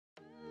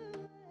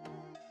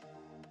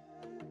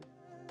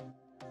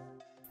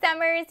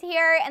Summer is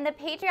here, and the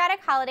patriotic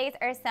holidays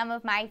are some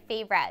of my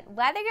favorite.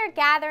 Whether you're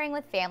gathering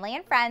with family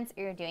and friends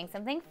or you're doing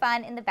something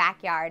fun in the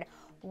backyard,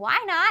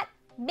 why not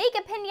make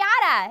a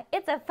piñata?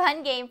 It's a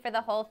fun game for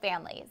the whole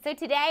family. So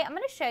today I'm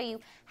going to show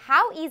you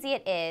how easy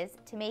it is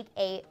to make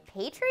a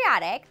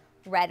patriotic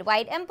red,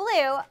 white, and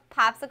blue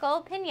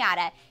popsicle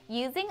piñata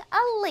using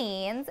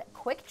Aleene's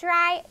quick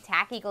dry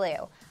tacky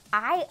glue.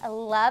 I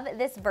love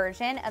this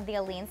version of the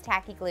Aleene's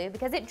tacky glue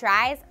because it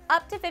dries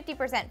up to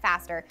 50%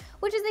 faster,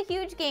 which is a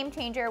huge game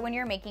changer when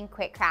you're making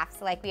quick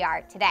crafts like we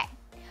are today.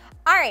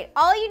 All right,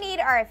 all you need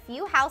are a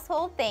few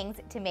household things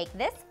to make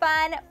this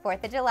fun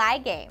 4th of July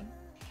game.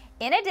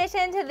 In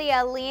addition to the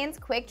Aleene's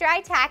quick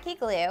dry tacky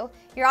glue,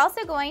 you're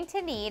also going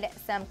to need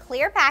some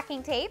clear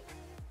packing tape,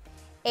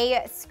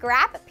 a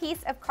scrap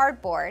piece of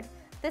cardboard.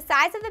 The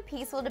size of the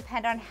piece will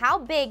depend on how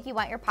big you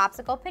want your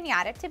popsicle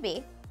piñata to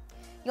be.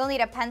 You'll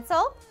need a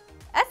pencil,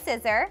 a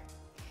scissor.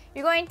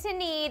 You're going to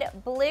need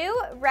blue,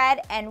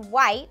 red, and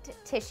white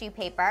tissue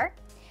paper.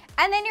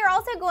 And then you're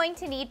also going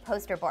to need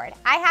poster board.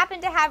 I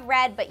happen to have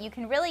red, but you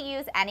can really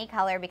use any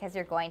color because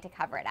you're going to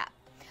cover it up.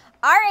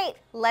 All right,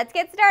 let's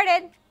get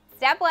started.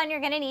 Step 1, you're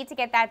going to need to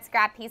get that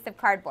scrap piece of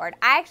cardboard.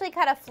 I actually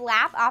cut a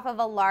flap off of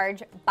a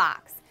large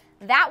box.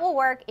 That will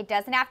work. It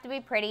doesn't have to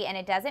be pretty, and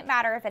it doesn't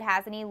matter if it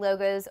has any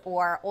logos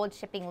or old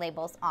shipping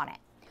labels on it.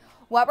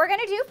 What we're going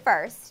to do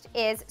first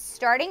is,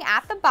 starting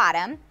at the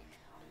bottom,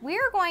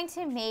 we're going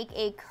to make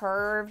a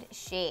curved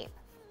shape.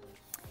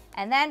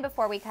 And then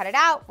before we cut it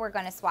out, we're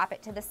going to swap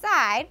it to the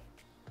side,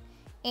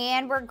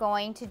 and we're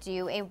going to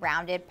do a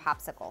rounded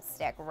popsicle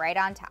stick right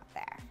on top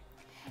there.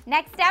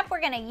 Next step,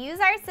 we're going to use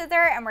our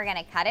scissor and we're going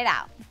to cut it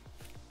out.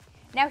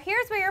 Now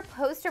here's where your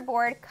poster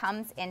board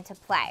comes into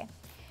play.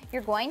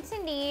 You're going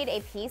to need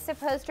a piece of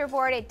poster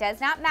board. It does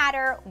not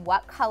matter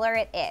what color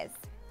it is.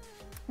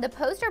 The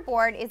poster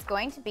board is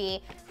going to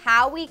be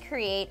how we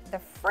create the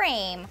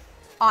frame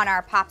on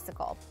our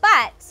popsicle,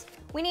 but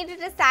we need to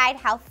decide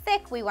how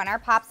thick we want our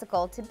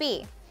popsicle to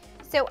be.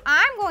 So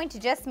I'm going to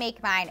just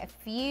make mine a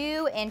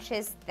few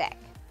inches thick.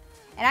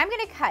 And I'm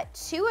going to cut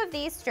 2 of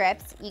these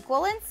strips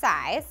equal in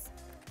size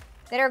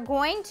that are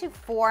going to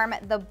form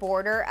the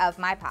border of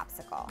my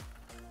popsicle.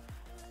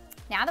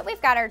 Now that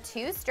we've got our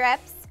 2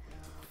 strips,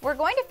 we're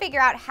going to figure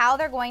out how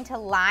they're going to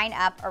line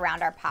up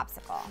around our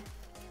popsicle.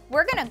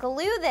 We're going to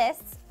glue this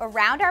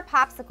around our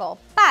popsicle,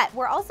 but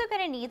we're also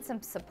going to need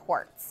some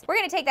supports. We're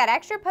going to take that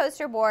extra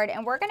poster board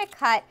and we're going to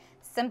cut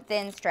some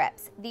thin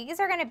strips.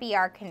 These are going to be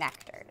our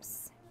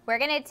connectors. We're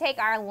going to take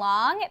our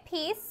long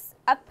piece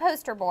of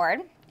poster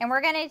board and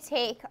we're going to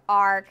take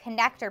our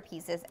connector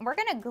pieces and we're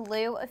going to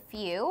glue a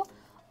few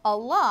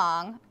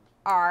along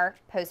our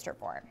poster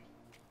board.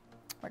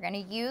 We're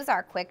going to use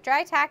our quick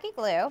dry tacky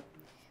glue.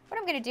 What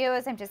I'm going to do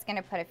is I'm just going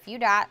to put a few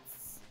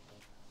dots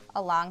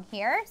along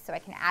here so I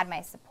can add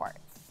my supports.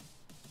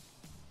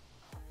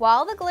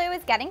 While the glue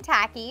is getting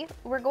tacky,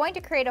 we're going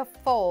to create a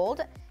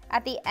fold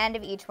at the end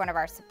of each one of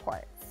our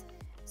supports.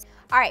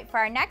 All right, for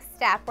our next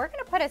step, we're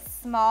going to put a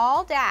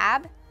small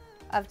dab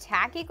of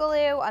tacky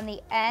glue on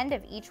the end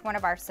of each one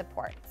of our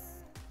supports.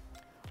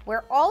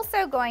 We're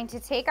also going to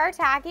take our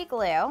tacky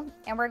glue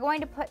and we're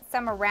going to put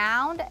some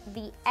around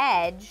the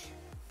edge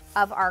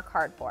of our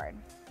cardboard.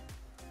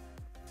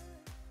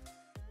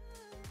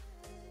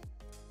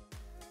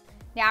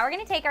 Now we're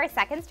going to take our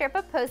second strip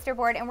of poster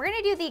board and we're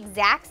going to do the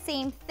exact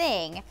same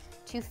thing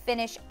to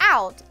finish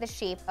out the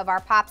shape of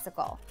our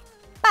popsicle.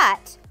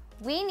 But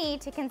we need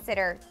to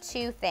consider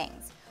 2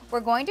 things. We're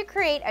going to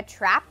create a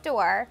trap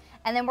door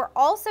and then we're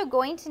also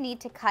going to need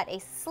to cut a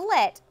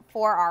slit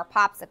for our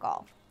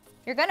popsicle.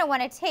 You're going to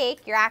want to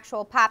take your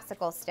actual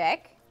popsicle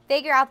stick,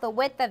 figure out the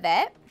width of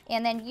it,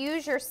 and then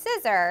use your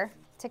scissor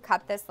to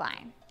cut this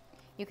line.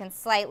 You can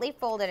slightly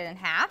fold it in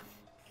half.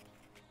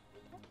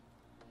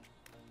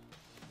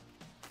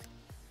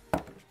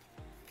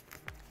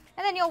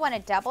 And then you'll want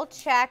to double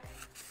check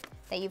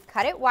that you've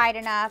cut it wide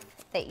enough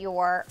that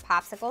your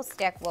popsicle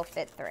stick will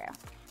fit through.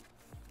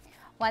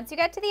 Once you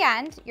get to the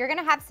end, you're going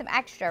to have some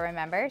extra,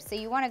 remember? So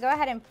you want to go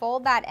ahead and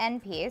fold that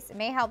end piece. It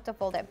may help to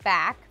fold it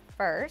back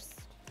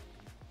first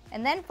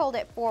and then fold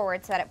it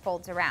forward so that it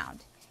folds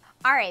around.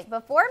 All right,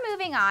 before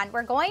moving on,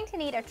 we're going to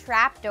need a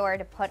trap door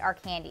to put our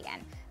candy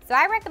in. So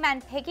I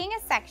recommend picking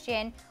a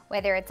section,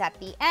 whether it's at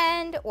the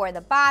end or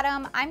the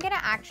bottom. I'm going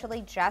to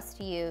actually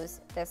just use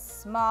this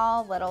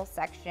small little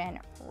section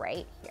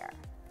right here.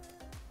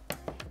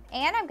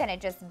 And I'm going to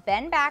just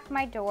bend back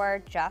my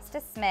door just a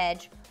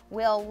smidge.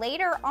 We'll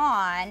later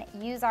on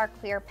use our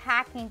clear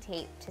packing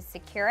tape to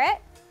secure it.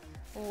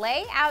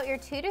 Lay out your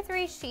 2 to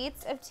 3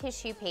 sheets of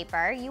tissue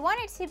paper. You want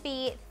it to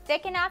be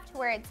thick enough to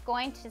where it's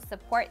going to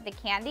support the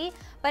candy,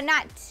 but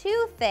not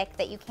too thick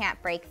that you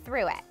can't break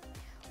through it.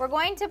 We're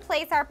going to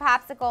place our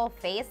popsicle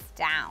face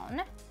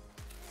down,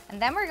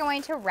 and then we're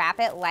going to wrap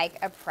it like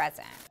a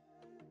present.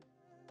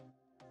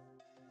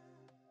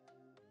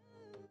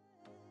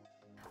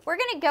 We're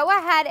going to go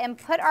ahead and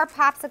put our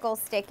popsicle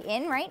stick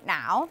in right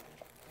now.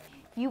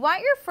 You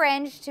want your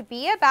fringe to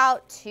be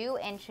about 2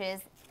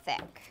 inches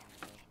thick.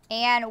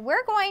 And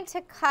we're going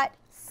to cut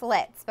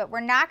slits, but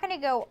we're not going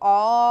to go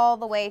all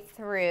the way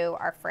through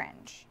our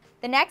fringe.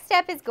 The next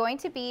step is going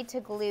to be to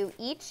glue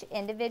each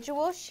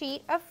individual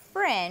sheet of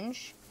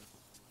fringe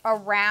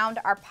around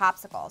our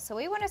popsicle. So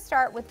we want to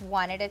start with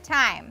one at a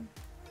time.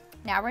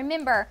 Now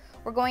remember,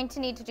 we're going to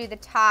need to do the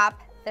top,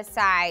 the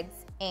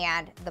sides,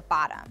 and the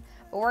bottom.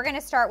 But we're going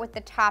to start with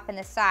the top and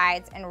the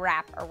sides and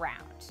wrap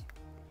around.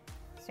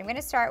 So I'm going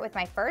to start with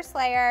my first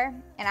layer,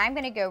 and I'm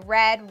going to go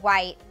red,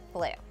 white,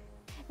 blue.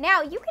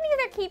 Now you can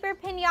either keep your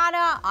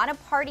piñata on a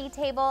party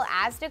table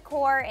as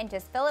decor and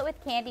just fill it with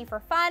candy for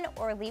fun,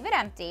 or leave it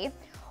empty.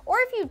 Or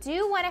if you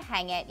do want to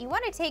hang it, you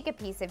want to take a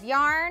piece of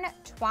yarn,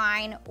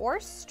 twine, or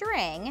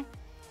string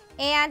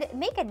and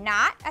make a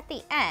knot at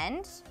the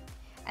end.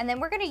 And then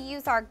we're going to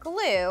use our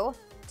glue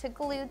to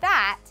glue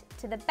that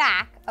to the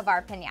back of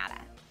our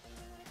piñata.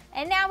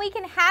 And now we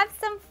can have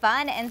some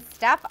fun and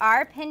stuff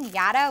our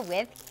piñata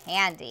with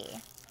candy.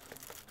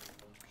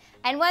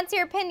 And once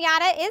your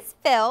piñata is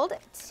filled,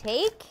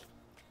 take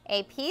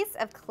a piece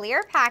of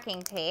clear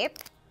packing tape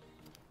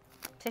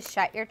to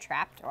shut your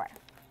trapdoor.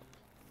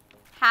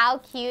 How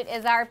cute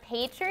is our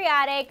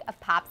patriotic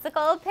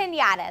Popsicle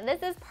Piñata?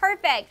 This is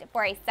perfect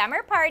for a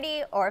summer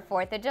party or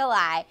 4th of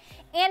July.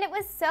 And it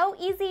was so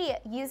easy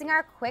using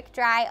our quick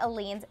dry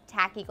Aleene's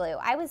Tacky glue.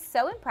 I was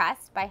so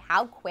impressed by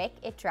how quick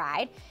it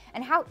dried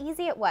and how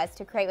easy it was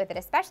to create with it,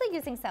 especially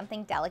using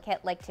something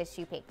delicate like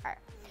tissue paper.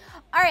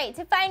 All right,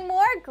 to find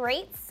more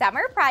great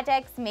summer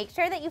projects, make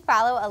sure that you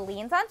follow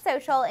Aleene's on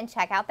social and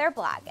check out their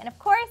blog. And of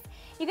course,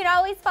 you can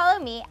always follow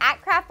me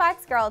at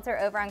CraftboxGirls or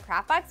over on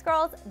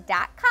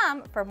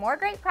craftboxgirls.com for more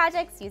great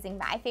projects using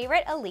my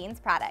favorite Aleene's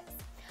products.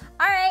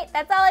 All right,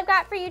 that's all I've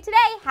got for you today.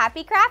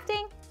 Happy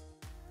crafting!